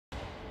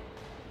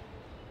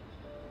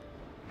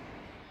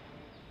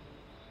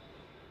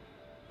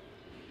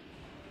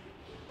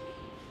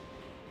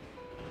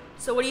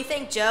So what do you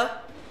think, Joe?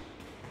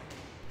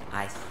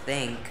 I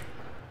think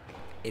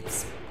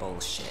it's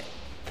bullshit.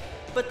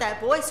 But that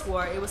boy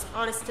swore it was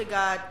honest to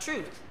God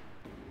truth.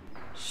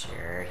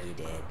 Sure he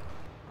did.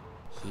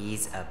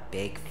 He's a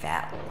big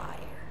fat liar.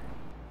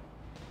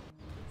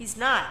 He's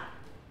not.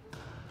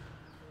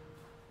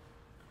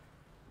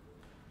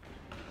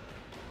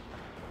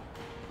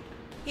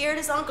 He heard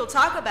his uncle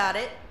talk about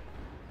it,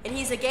 and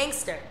he's a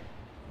gangster.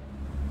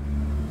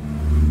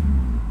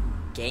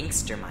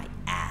 Gangster my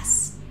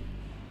ass.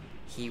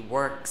 He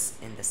works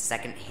in the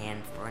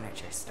second-hand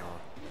furniture store.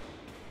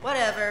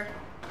 Whatever.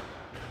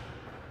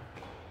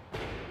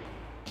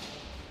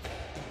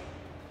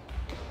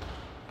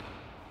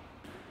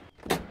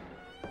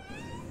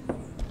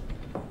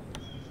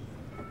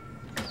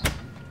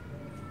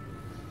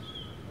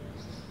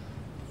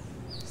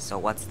 So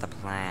what's the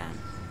plan?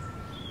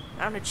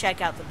 I'm gonna check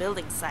out the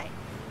building site.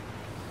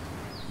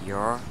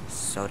 You're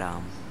so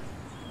dumb.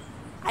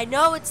 I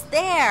know it's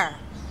there,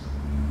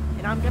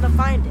 and I'm gonna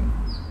find it.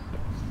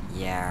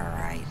 Yeah,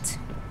 right.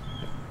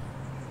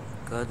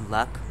 Good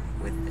luck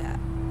with that.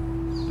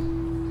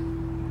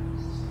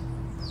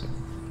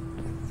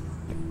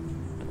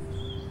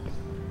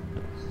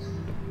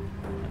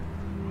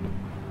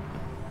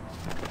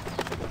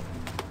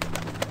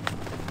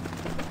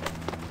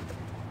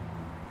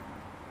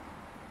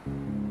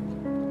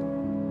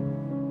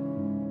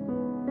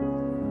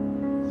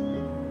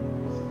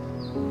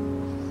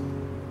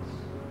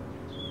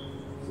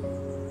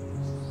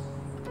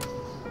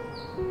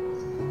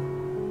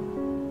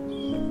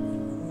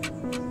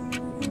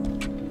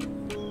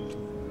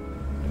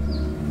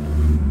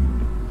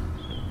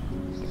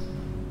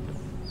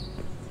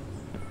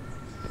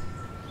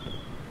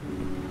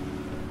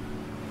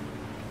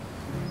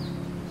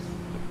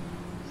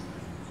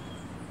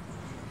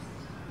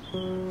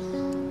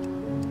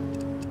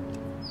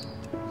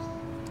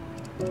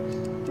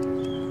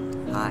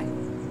 Hi.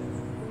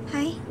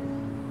 Hi,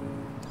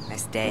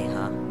 Nice day,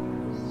 huh?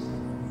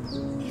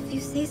 if you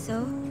say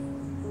so.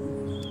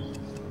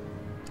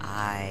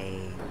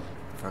 I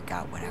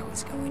forgot what I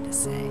was going to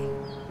say.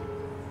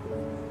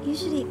 You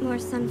should eat more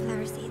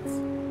sunflower seeds.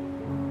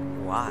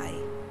 Why?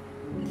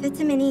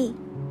 Vitamin E.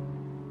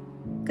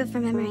 Good for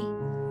memory.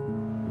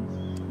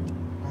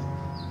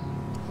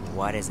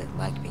 What is it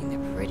like being the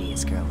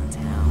prettiest girl in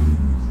town?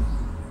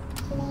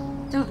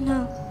 Don't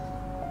know.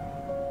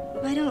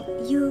 Why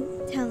don't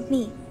you tell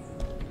me?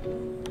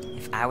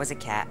 If I was a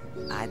cat,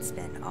 I'd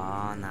spend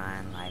all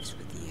 9 lives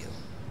with you.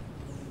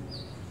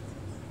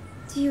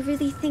 Do you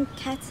really think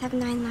cats have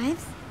 9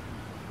 lives?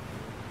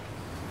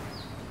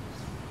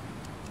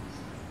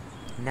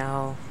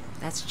 No,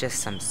 that's just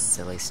some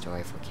silly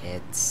story for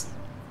kids.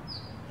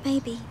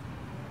 Maybe.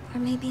 Or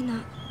maybe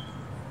not.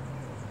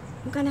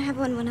 I'm gonna have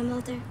one when I'm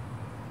older.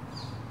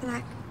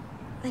 Black.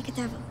 Like a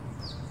devil.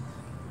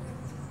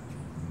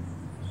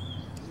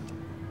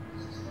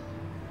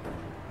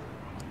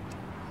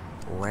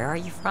 Where are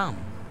you from?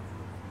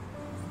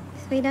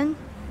 Sweden?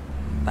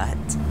 But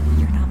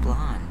you're not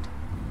blonde.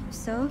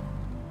 So?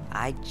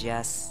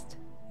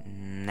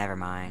 Never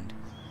mind.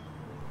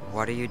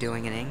 What are you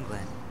doing in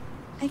England?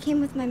 I came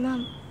with my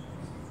mom.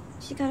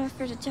 She got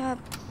offered a job,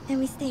 and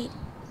we stayed.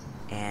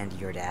 And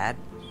your dad?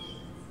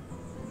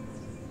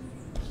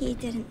 He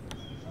didn't.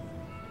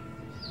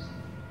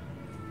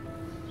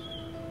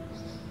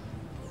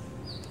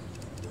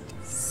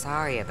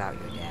 Sorry about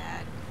your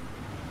dad.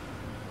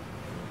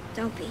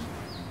 Don't be.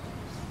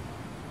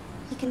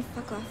 You can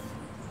fuck off.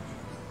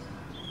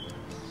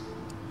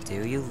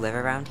 Do you live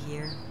around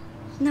here?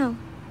 No.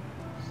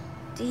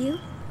 Do you?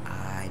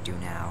 I do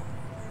now.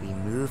 We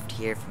moved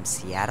here from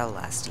Seattle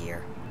last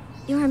year.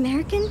 You're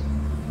American?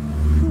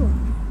 Cool.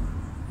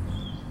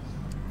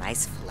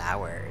 Nice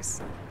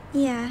flowers.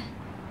 Yeah.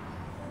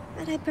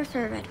 But I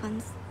prefer red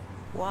ones.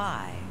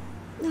 Why?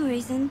 No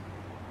reason.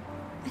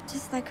 I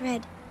just like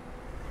red.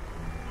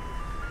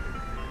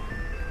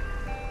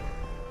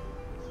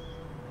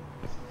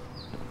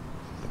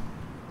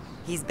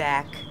 He's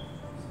back.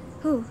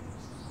 Who?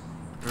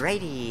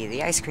 Brady,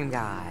 the ice cream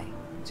guy.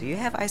 Do you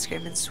have ice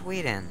cream in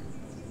Sweden?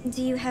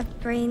 Do you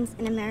have brains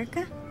in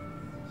America?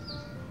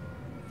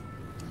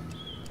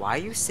 Why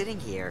are you sitting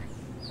here?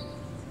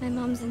 My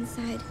mom's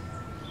inside.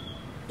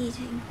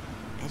 Eating.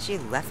 And she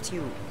left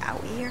you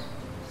out here?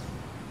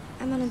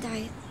 I'm on a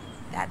diet.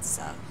 That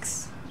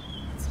sucks.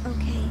 It's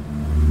okay.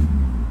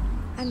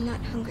 I'm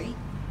not hungry.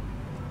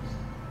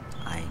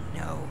 I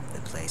know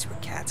the place where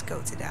cats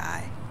go to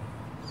die.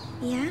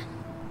 Yeah?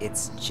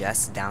 It's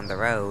just down the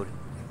road.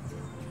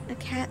 A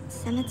cat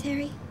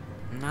cemetery?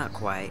 Not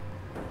quite.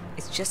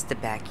 It's just a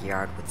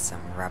backyard with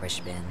some rubbish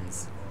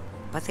bins.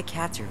 But the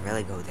cats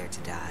really go there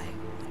to die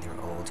when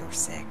they're old or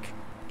sick.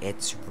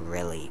 It's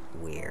really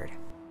weird.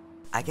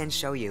 I can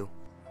show you.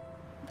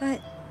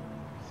 But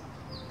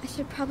I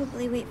should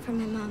probably wait for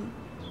my mom.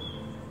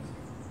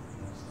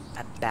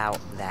 About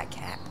that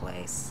cat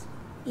place.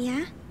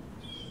 Yeah?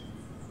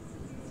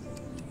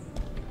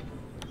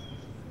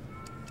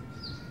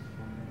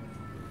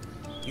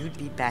 You'd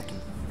be back in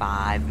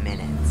 5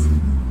 minutes.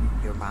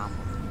 Your mom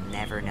will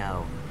never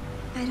know.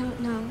 I don't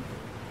know.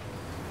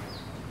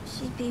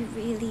 She'd be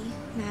really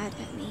mad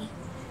at me.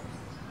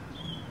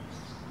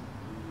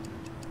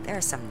 There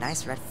are some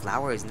nice red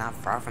flowers not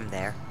far from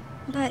there.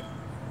 But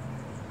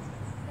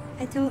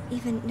I don't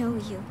even know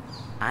you.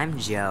 I'm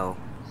Joe.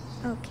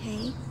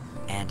 Okay.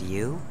 And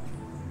you?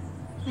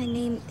 My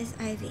name is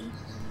Ivy.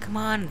 Come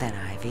on then,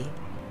 Ivy.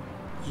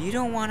 You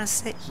don't want to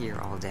sit here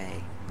all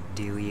day,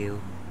 do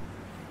you?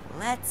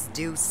 Let's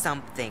do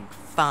something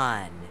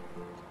fun.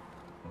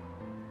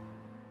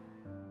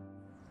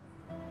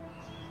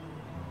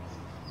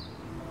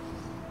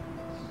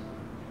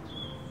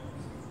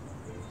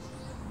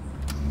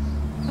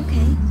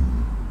 Okay.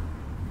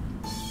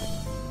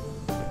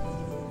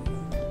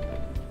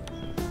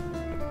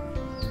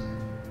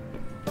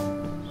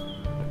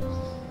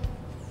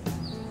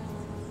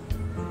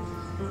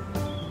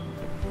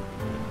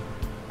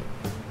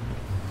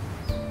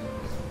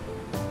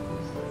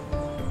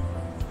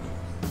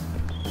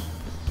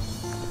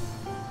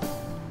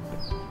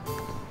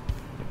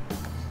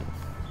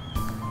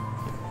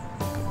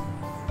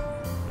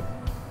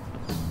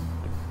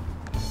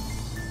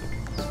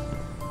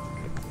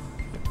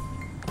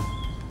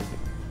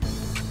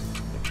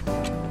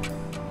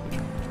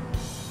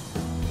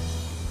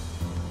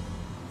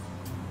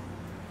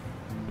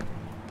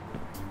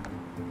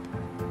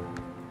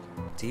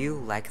 Do you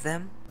like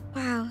them?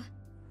 Wow.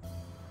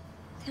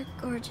 They're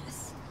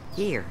gorgeous.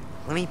 Here,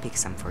 let me pick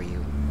some for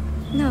you.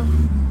 No.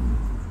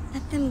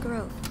 Let them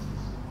grow.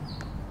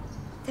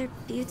 They're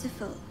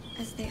beautiful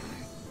as they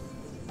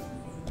are.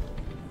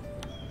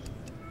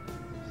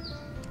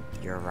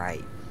 You're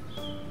right.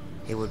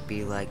 It would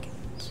be like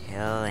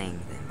killing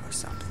them or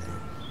something.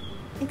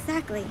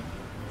 Exactly.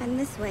 And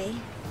this way,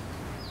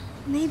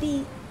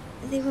 maybe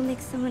they will make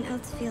someone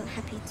else feel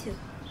happy too.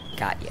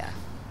 Got ya.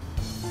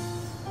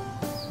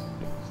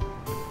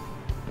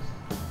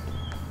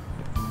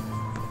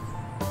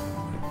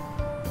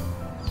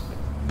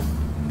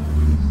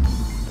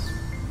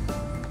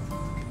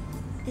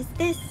 Is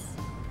this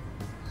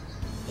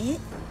it?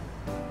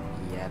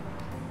 Yep.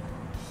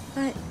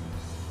 But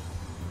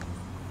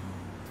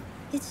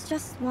it's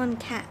just one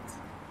cat.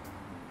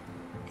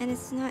 And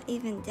it's not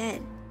even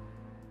dead.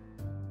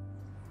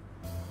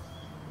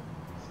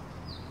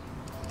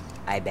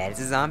 I bet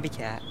it's a zombie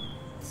cat.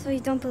 So you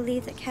don't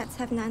believe that cats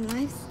have 9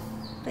 lives?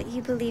 But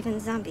you believe in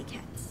zombie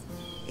cats.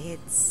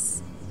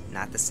 It's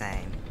not the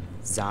same.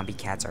 Zombie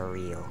cats are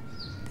real.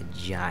 The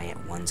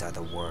giant ones are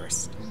the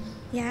worst.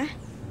 Yeah?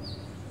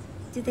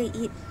 Do they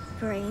eat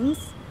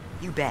brains?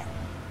 You bet.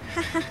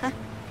 Hahaha.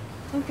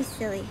 Don't be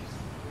silly.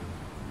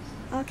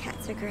 All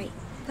cats are great,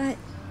 but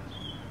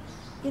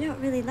you don't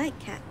really like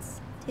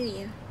cats, do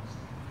you?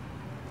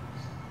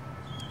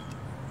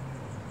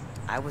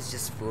 I was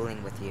just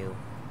fooling with you.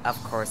 Of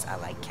course I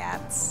like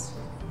cats.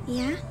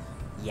 Yeah?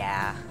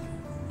 Yeah.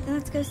 Then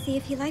let's go see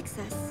if he likes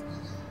us.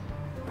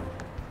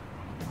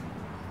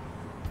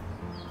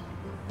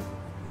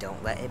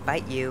 Don't let it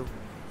bite you.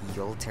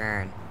 You'll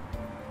turn.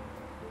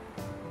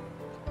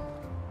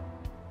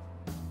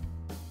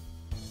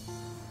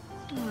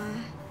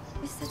 Aw,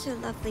 you're such a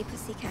lovely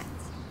pussycat.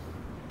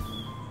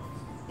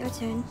 Your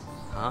turn.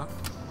 Huh?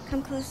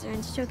 Come closer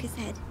and stroke his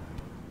head.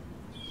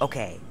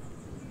 Okay.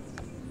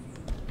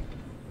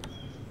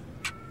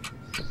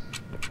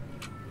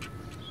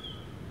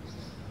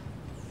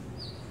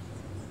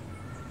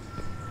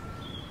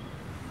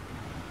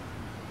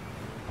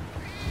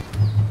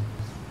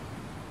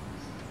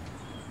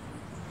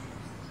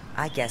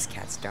 I guess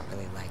cats don't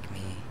really like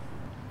me.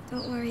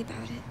 Don't worry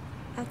about it.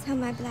 I'll tell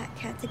my black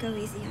cat to go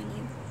easy on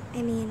you.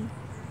 I mean,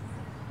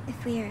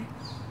 if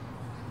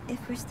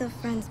we're still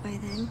friends by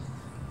then.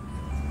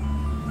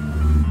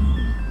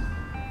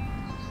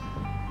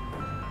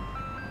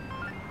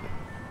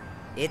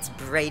 It's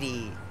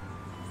Brady.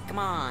 Come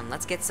on,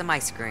 let's get some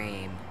ice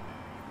cream.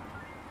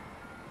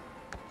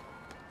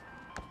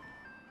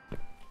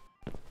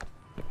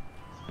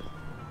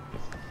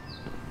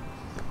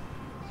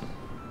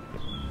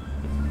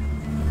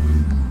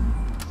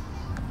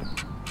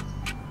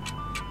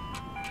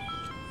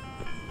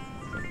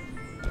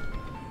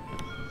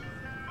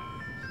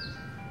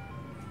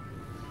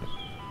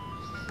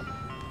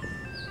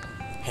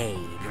 Hey,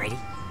 Brady.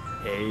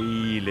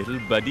 Hey, little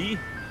buddy.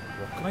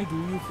 What can I do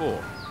you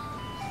for?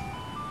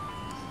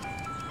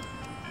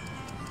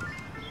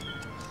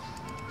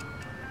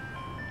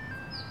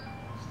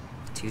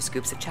 Two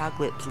scoops of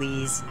chocolate,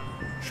 please.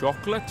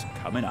 Chocolate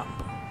coming up.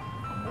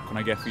 And what can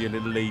I get for your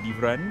little lady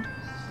friend?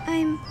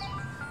 I'm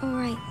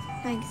alright,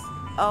 thanks.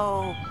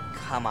 Oh,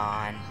 come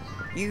on.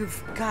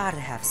 You've gotta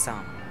have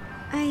some.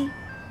 I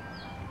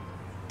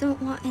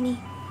don't want any.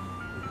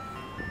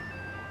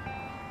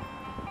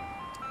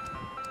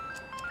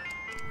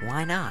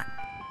 Why not?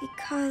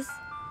 Because...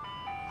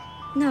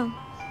 No.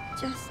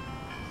 Just...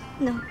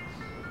 No.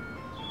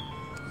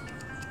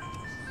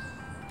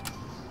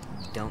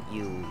 Don't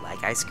you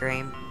like ice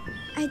cream?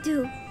 I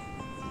do.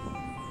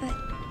 But...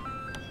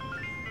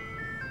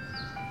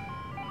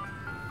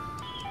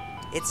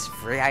 It's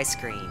free ice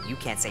cream. You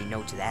can't say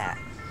no to that.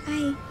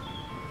 I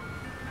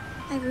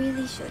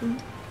really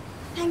shouldn't.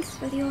 Thanks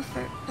for the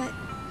offer, but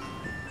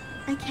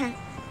I can't.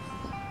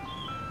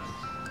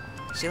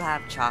 She'll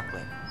have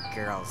chocolate.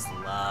 Girls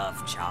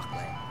love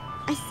chocolate.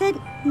 I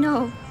said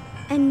no,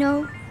 and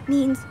no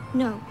means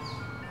no.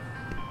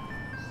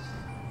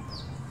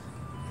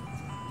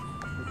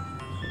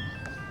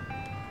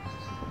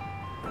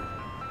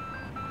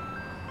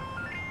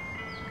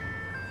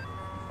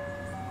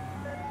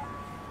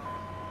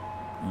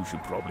 You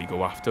should probably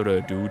go after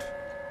her, dude.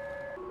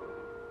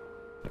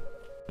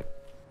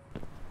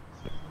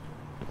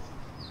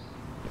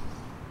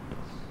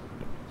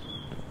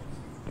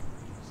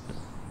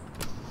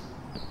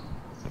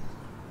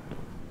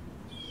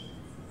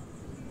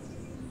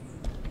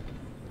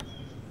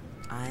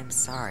 I'm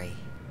sorry.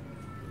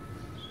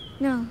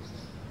 No.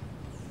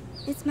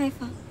 It's my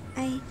fault.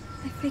 I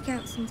freak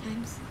out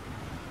sometimes.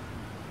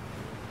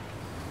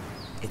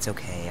 It's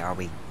okay. Are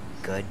we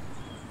good?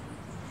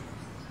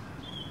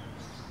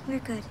 We're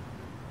good.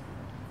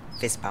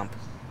 Fist bump.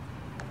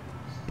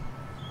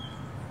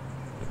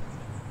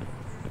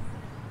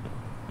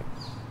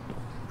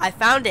 I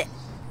found it.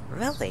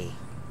 Really?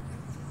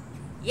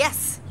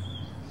 Yes.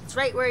 It's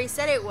right where he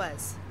said it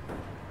was.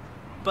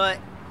 But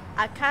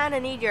I kinda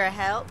need your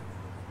help.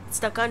 It's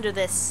stuck under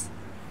this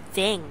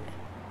thing.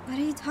 What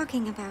are you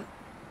talking about?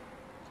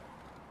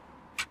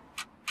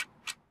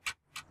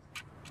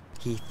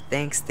 He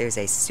thinks there's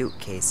a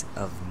suitcase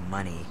of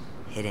money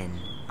hidden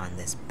on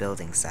this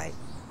building site.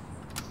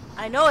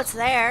 I know it's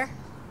there.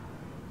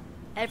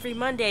 Every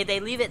Monday they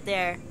leave it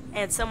there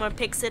and someone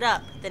picks it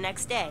up the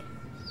next day.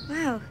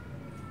 Wow.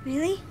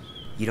 Really?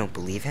 You don't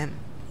believe him?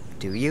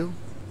 Do you?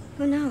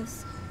 Who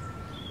knows?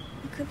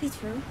 It could be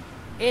true.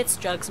 It's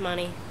drugs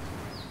money.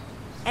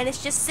 And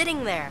it's just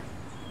sitting there,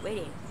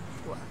 waiting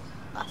for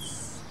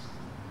us.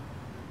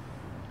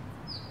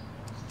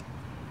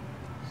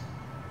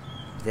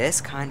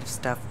 This kind of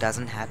stuff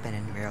doesn't happen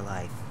in real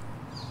life.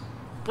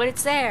 But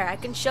it's there, I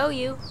can show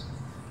you.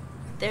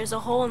 There's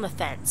a hole in the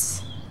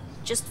fence.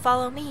 Just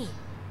follow me.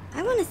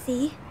 I want to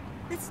see.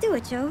 Let's do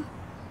it, Joe.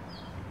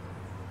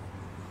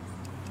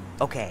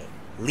 Okay,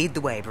 lead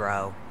the way,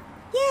 bro.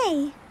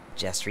 Yay!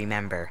 Just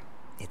remember,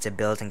 it's a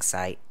building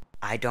site.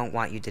 I don't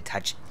want you to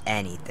touch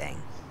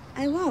anything.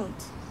 I won't.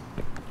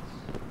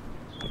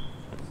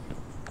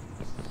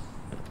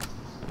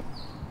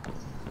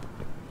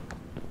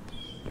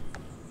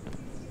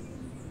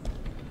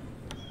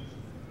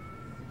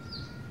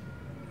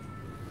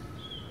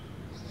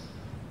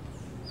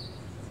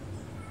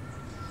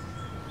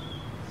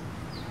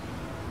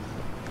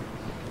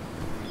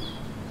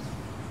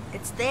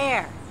 It's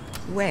there.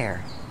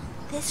 Where?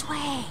 This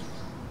way.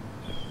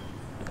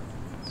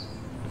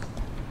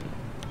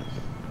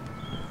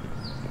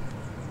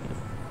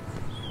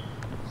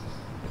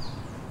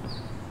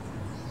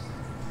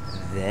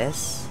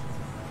 This?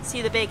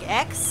 See the big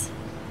X?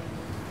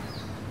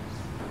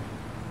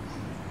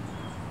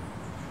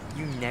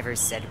 You never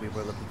said we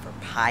were looking for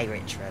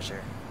pirate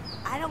treasure.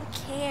 I don't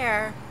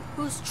care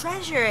whose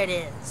treasure it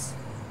is.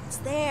 It's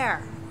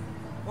there.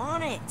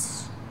 Want it.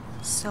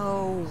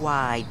 So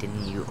why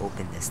didn't you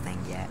open this thing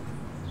yet?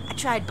 I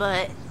tried,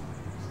 but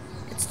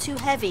it's too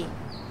heavy.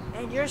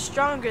 And you're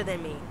stronger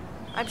than me.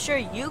 I'm sure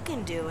you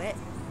can do it.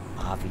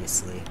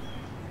 Obviously.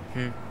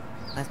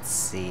 Let's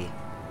see.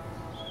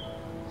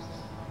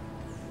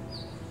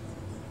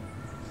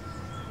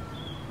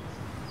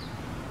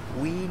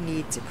 We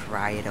need to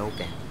pry it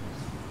open.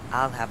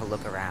 I'll have a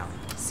look around,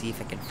 see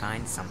if I can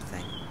find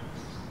something.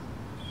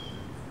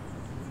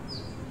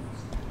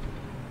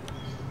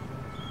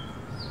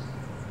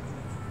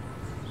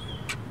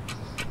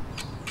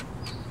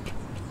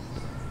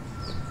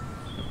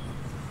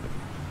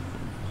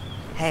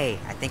 Hey,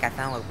 I think I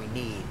found what we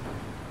need.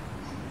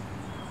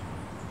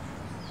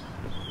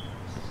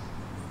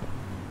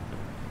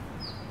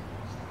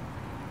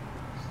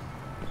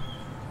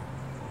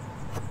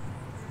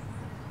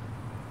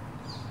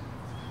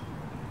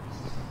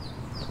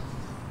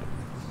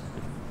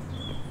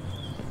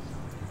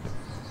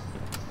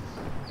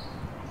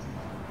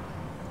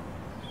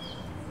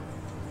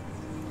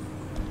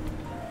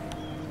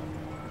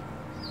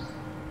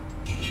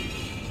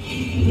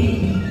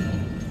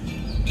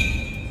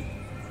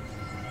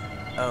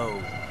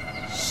 Oh,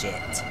 shit.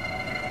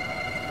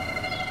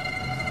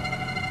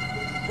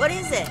 What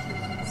is it?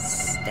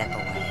 Step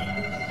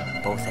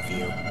away, both of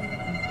you.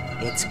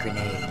 It's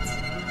grenades.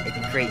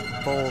 A great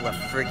bowl of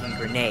friggin'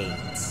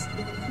 grenades.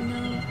 No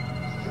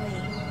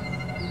way.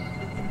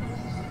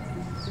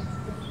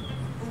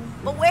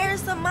 But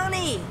where's the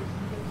money?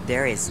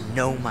 There is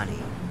no money.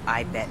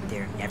 I bet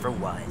there never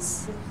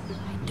was.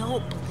 I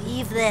don't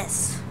believe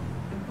this.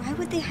 Why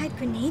would they hide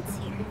grenades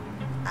here?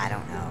 I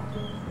don't know.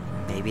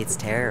 Maybe it's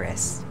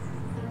terrorists.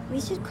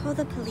 We should call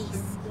the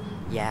police.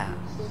 Yeah,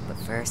 but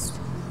first,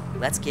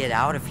 let's get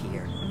out of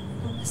here.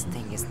 This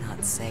thing is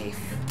not safe.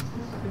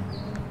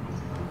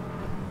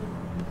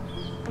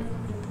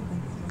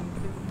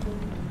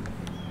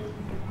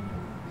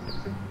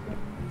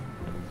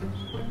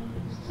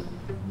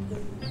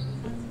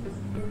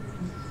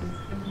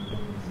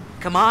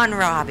 Come on,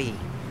 Robbie.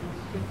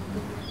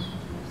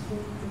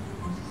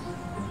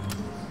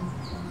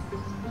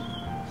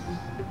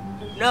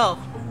 No.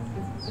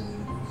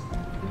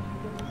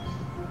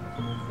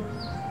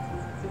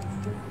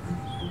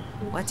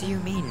 What do you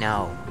mean,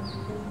 no?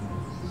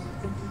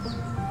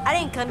 I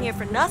didn't come here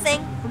for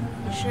nothing.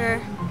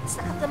 Sure, it's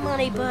not the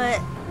money,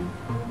 but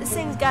this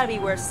thing's gotta be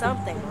worth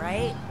something,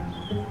 right?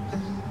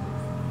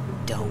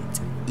 Don't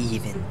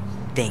even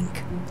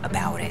think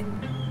about it.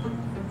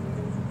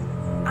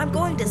 I'm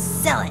going to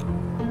sell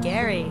it.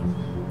 Gary,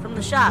 from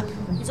the shop.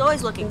 He's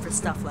always looking for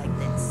stuff like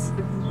this.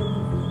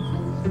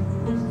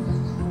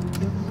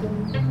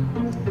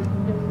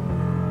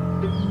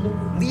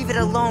 Leave it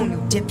alone, you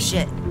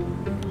dipshit.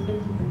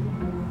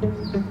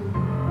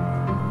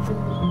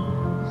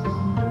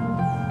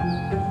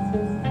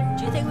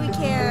 Do you think we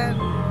care?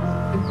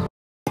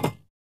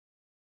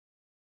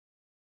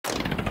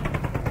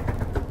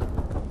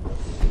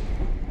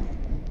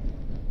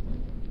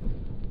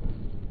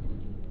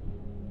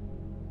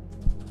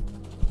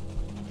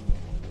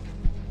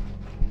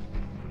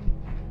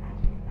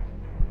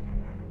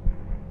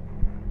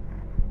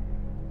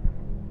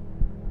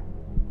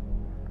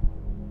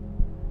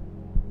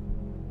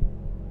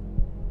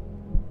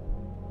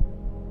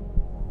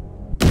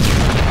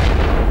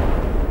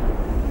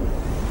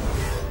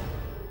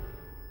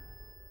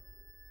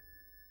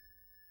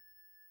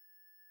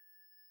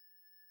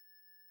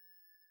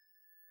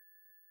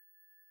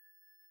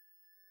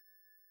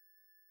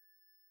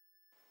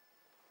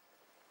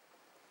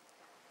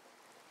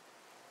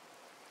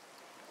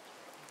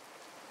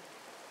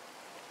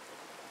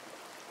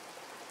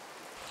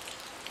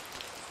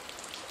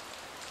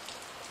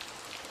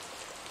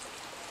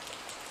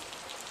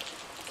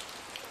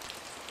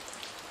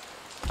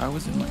 I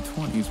was in my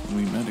 20s when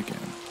we met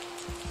again.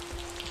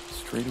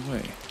 Straight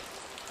away,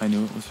 I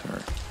knew it was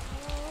her.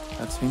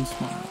 That same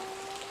smile.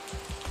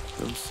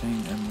 Those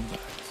same emerald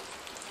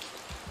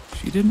eyes.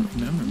 She didn't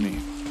remember me,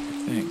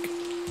 I think.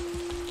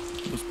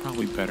 It was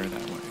probably better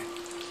that way.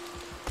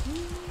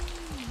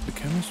 The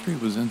chemistry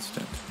was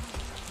instant.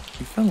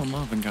 We fell in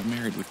love and got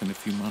married within a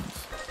few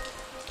months.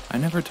 I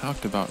never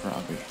talked about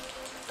Robbie,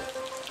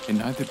 and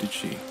neither did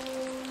she.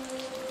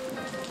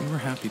 We were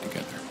happy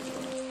together.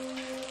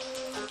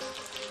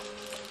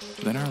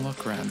 Then our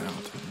luck ran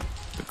out, and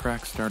the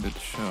cracks started to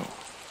show.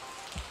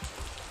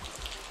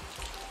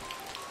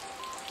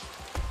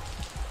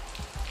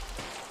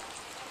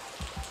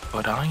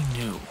 But I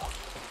knew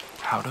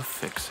how to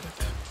fix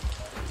it.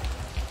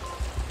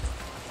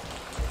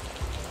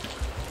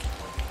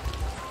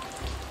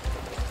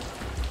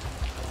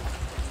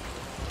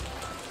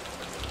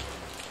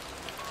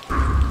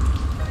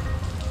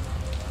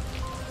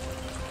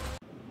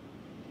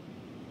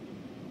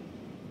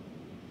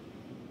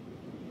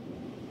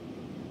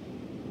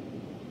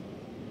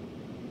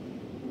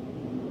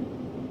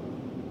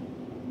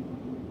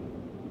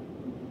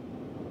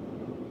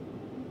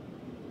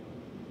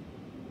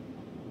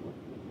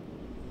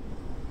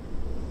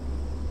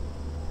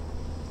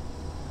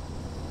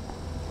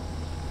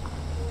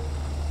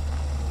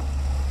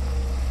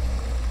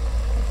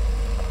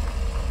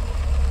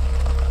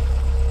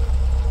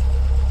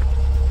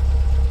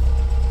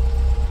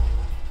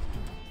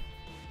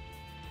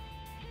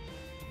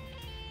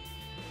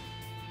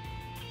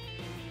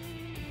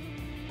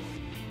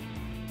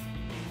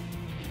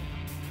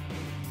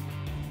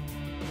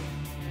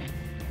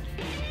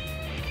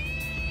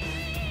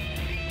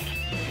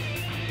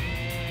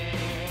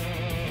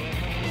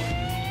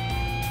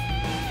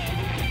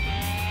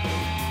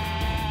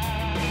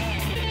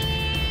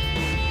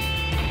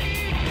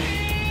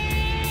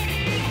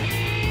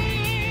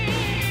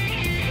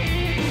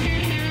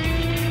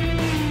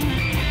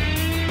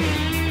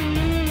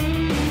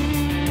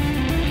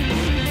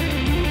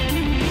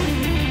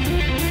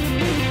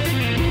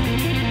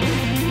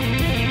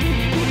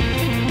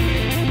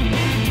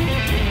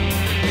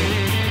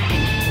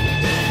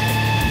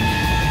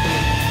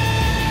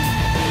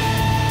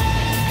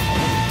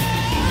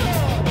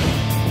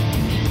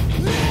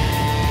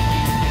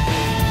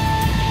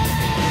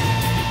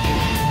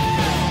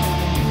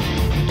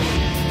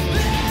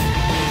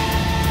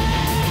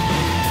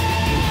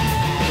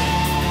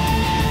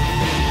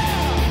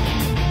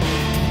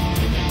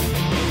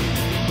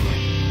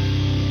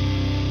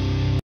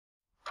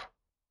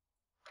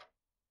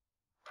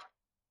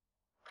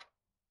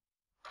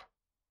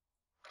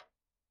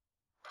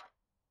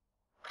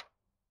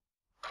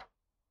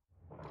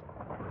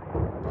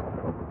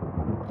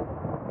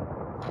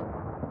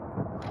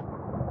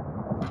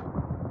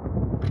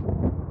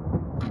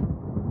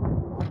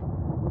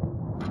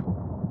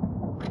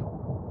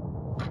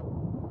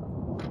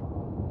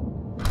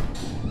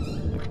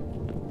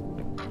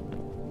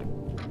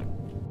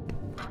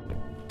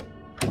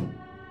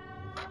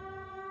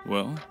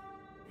 Well,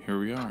 here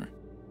we are.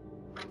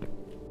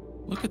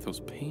 Look at those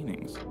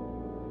paintings.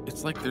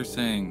 It's like they're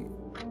saying,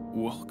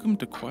 "Welcome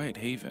to Quiet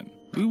Haven.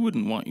 We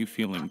wouldn't want you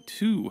feeling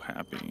too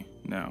happy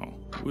now,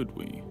 would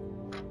we?"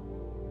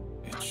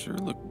 It sure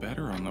looked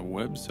better on the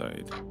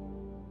website.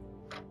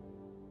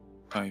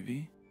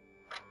 Ivy?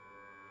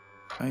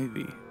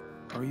 Ivy,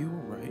 are you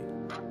alright?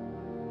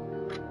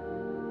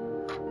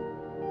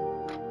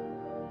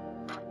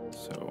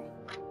 So,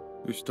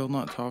 You're still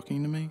not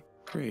talking to me?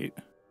 Great.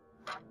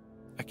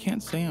 I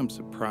can't say I'm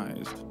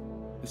surprised.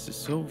 This is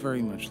so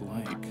very much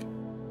like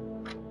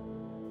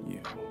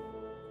you.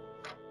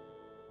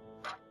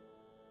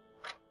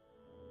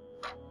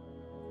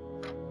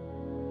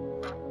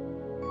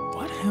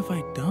 What have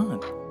I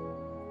done?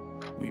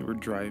 We were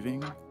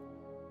driving,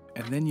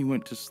 and then you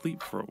went to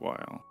sleep for a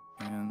while,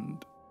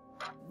 and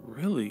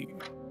really,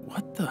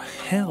 what the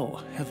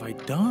hell have I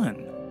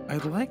done?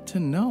 I'd like to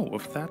know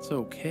if that's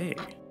okay.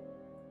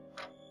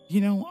 You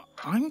know,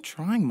 I'm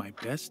trying my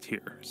best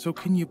here, so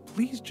can you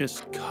please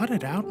just cut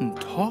it out and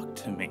talk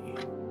to me?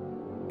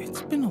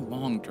 It's been a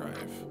long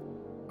drive.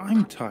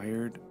 I'm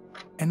tired,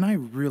 and I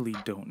really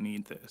don't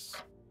need this.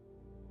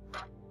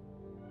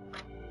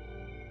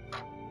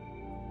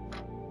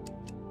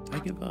 I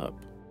give up.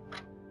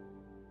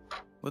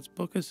 Let's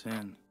book us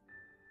in.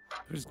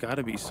 There's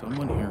gotta be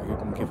someone here who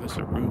can give us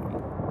a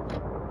room.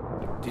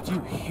 Did you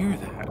hear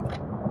that?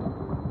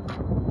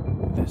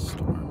 This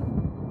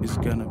storm is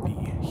gonna be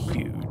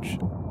huge.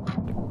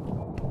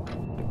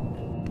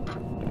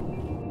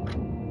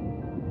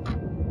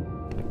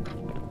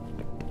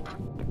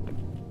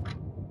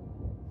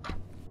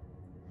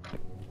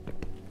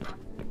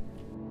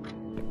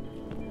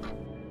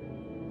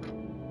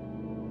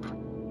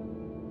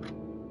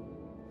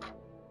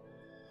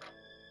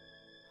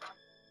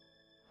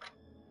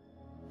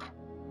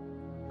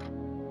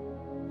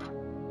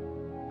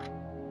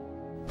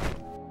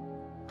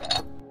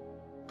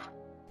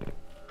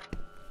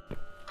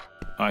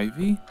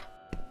 Ivy?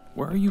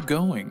 Where are you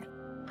going?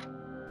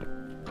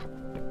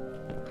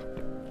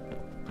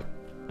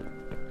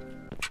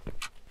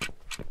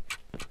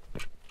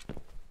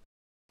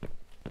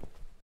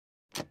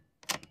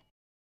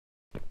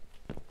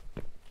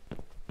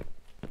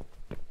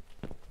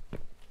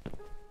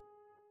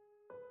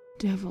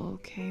 Devil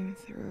came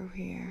through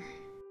here.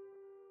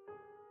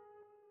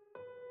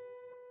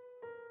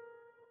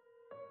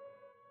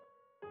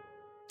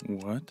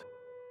 What?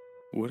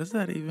 What is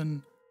that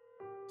even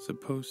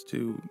supposed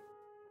to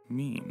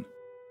mean?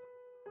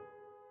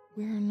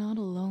 We're not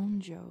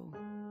alone, Joe.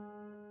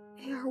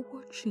 They are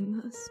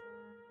watching us.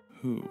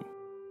 Who?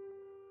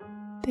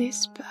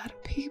 These bad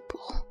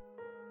people.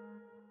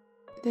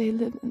 They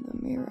live in the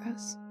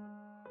mirrors.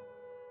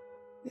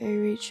 They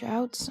reach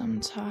out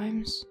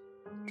sometimes,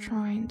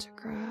 trying to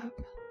grab.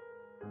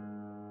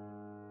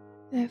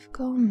 They've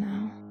gone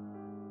now,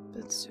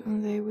 but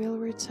soon they will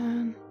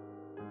return.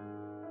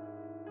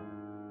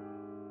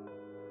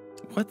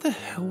 What the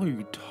hell are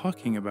you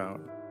talking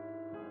about?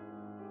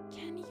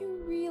 Can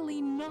you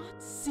really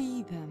not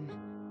see them?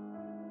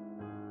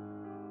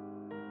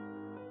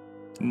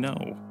 No,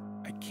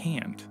 I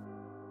can't.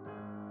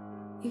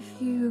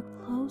 If you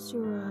close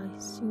your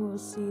eyes, you will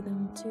see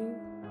them too.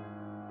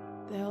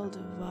 They'll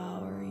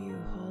devour you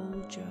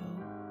whole, Joe.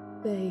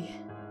 They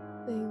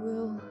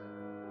will.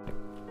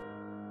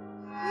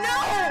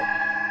 No!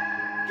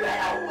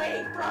 Get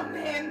away from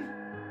him!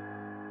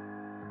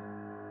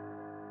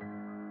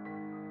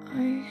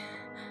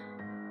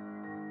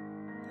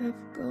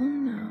 They've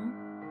gone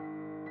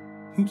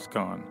now. Who's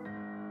gone?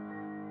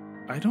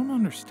 I don't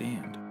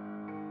understand.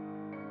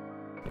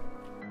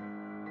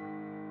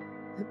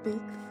 The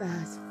big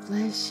fat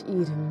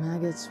flesh-eating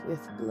maggots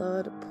with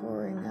blood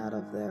pouring out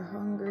of their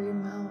hungry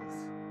mouth.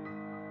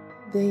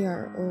 They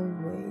are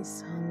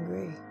always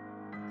hungry,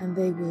 and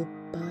they will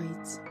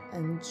bite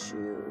and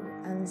chew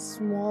and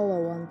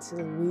swallow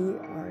until we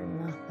are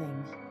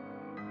nothing.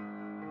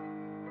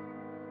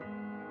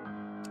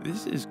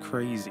 This is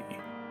crazy.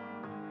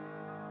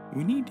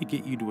 We need to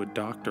get you to a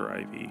doctor,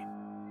 Ivy.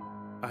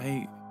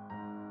 I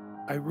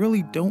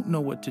really don't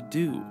know what to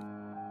do.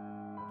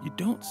 You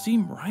don't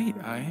seem right,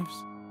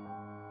 Ives.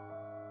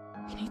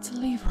 We need to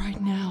leave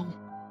right now.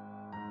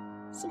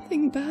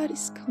 Something bad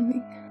is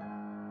coming.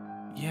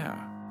 Yeah,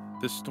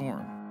 the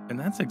storm. And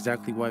that's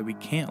exactly why we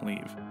can't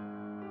leave.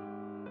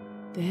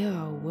 There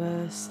are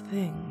worse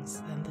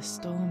things than the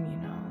storm, you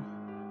know.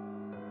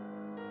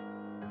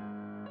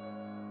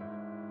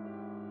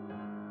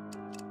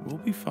 We'll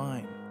be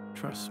fine.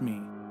 Trust me.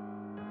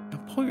 Now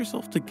pull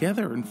yourself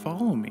together and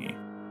follow me.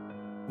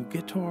 We'll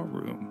get to our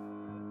room,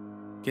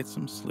 get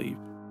some sleep,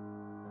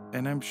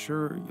 and I'm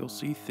sure you'll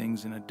see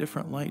things in a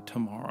different light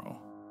tomorrow.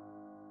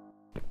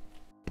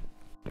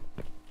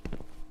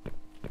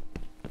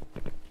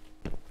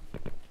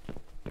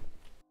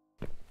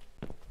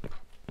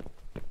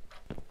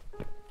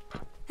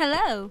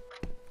 Hello.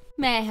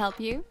 May I help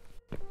you?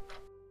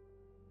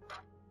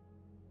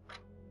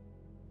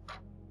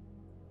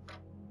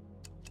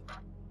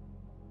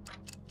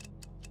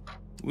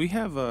 We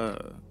have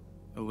a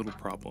little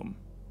problem.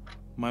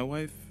 My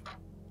wife,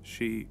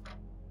 she's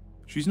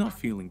not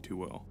feeling too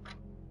well.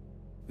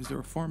 Is there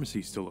a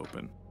pharmacy still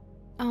open?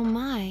 Oh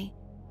my.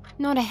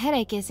 Not a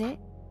headache, is it?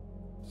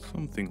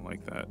 Something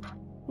like that.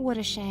 What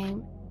a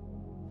shame.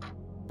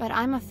 But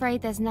I'm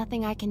afraid there's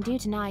nothing I can do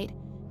tonight,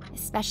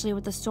 especially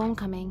with the storm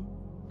coming.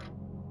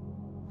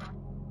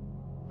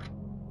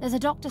 There's a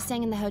doctor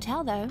staying in the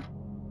hotel, though.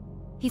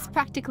 He's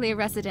practically a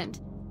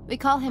resident. We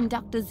call him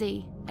Dr.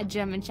 Z, a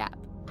German chap.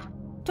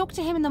 Talk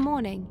to him in the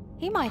morning.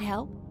 He might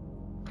help.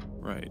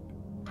 Right.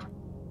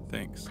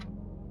 Thanks.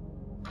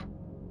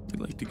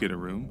 You'd like to get a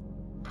room?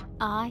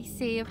 I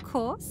see, of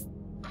course.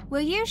 We're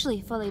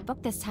usually fully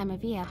booked this time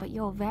of year, but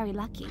you're very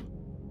lucky.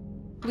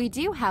 We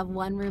do have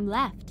one room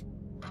left.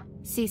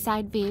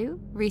 Seaside view,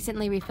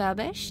 recently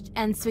refurbished,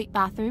 and suite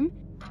bathroom.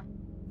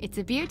 It's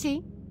a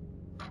beauty.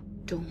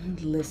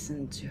 Don't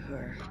listen to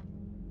her.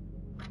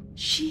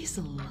 She's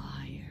a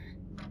liar.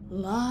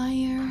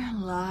 Liar,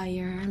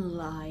 liar,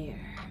 liar.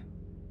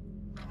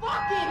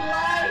 Fucking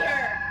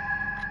liar!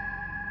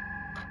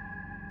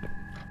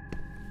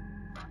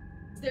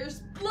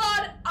 There's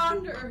blood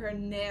under her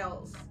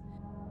nails.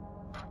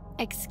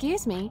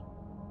 Excuse me?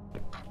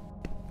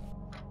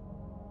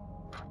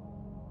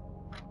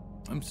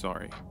 I'm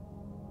sorry.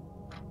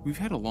 We've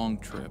had a long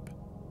trip.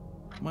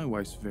 My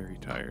wife's very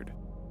tired.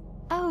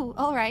 Oh,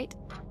 all right.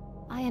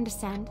 I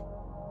understand.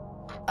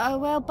 Oh,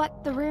 well,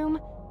 but the room...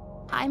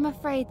 I'm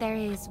afraid there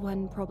is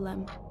one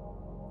problem.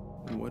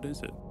 What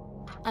is it?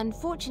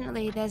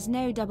 Unfortunately, there's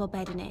no double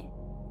bed in it.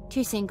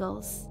 2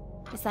 singles.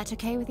 Is that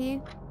okay with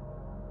you?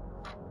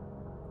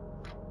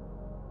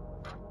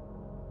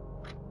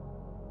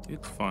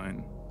 It's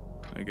fine,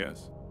 I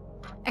guess.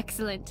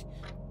 Excellent.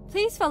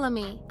 Please follow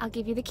me. I'll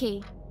give you the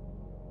key.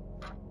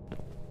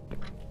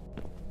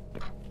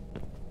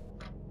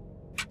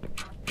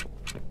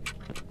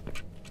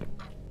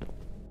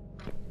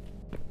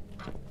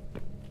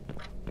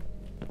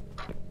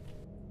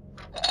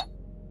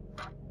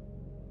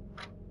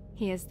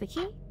 Here's the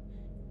key.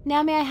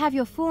 Now may I have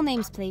your full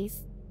names,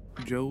 please?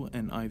 Joe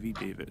and Ivy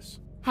Davis.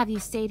 Have you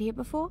stayed here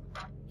before?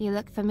 You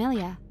look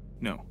familiar.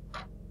 No,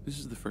 this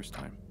is the first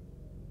time.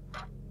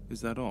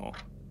 Is that all?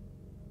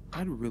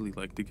 I'd really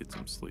like to get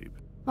some sleep.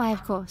 Why,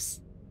 of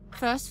course.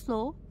 First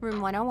floor, room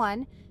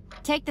 101.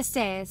 Take the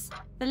stairs.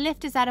 The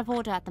lift is out of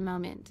order at the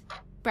moment.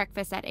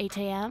 Breakfast at 8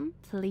 a.m.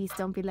 Please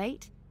don't be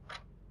late.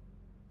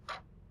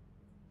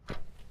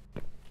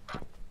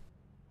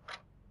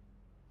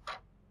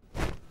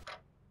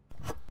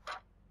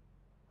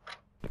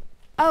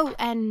 Oh,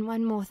 and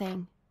one more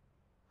thing.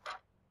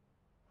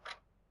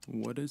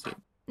 What is it?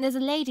 There's a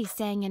lady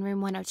staying in room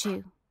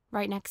 102,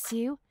 right next to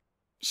you.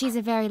 She's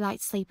a very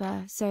light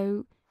sleeper,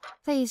 so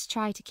please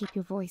try to keep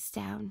your voice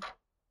down.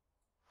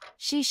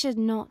 She should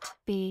not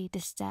be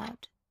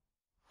disturbed.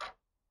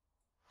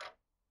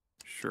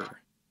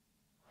 Sure.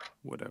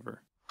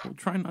 Whatever. We'll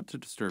try not to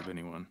disturb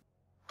anyone.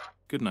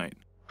 Good night.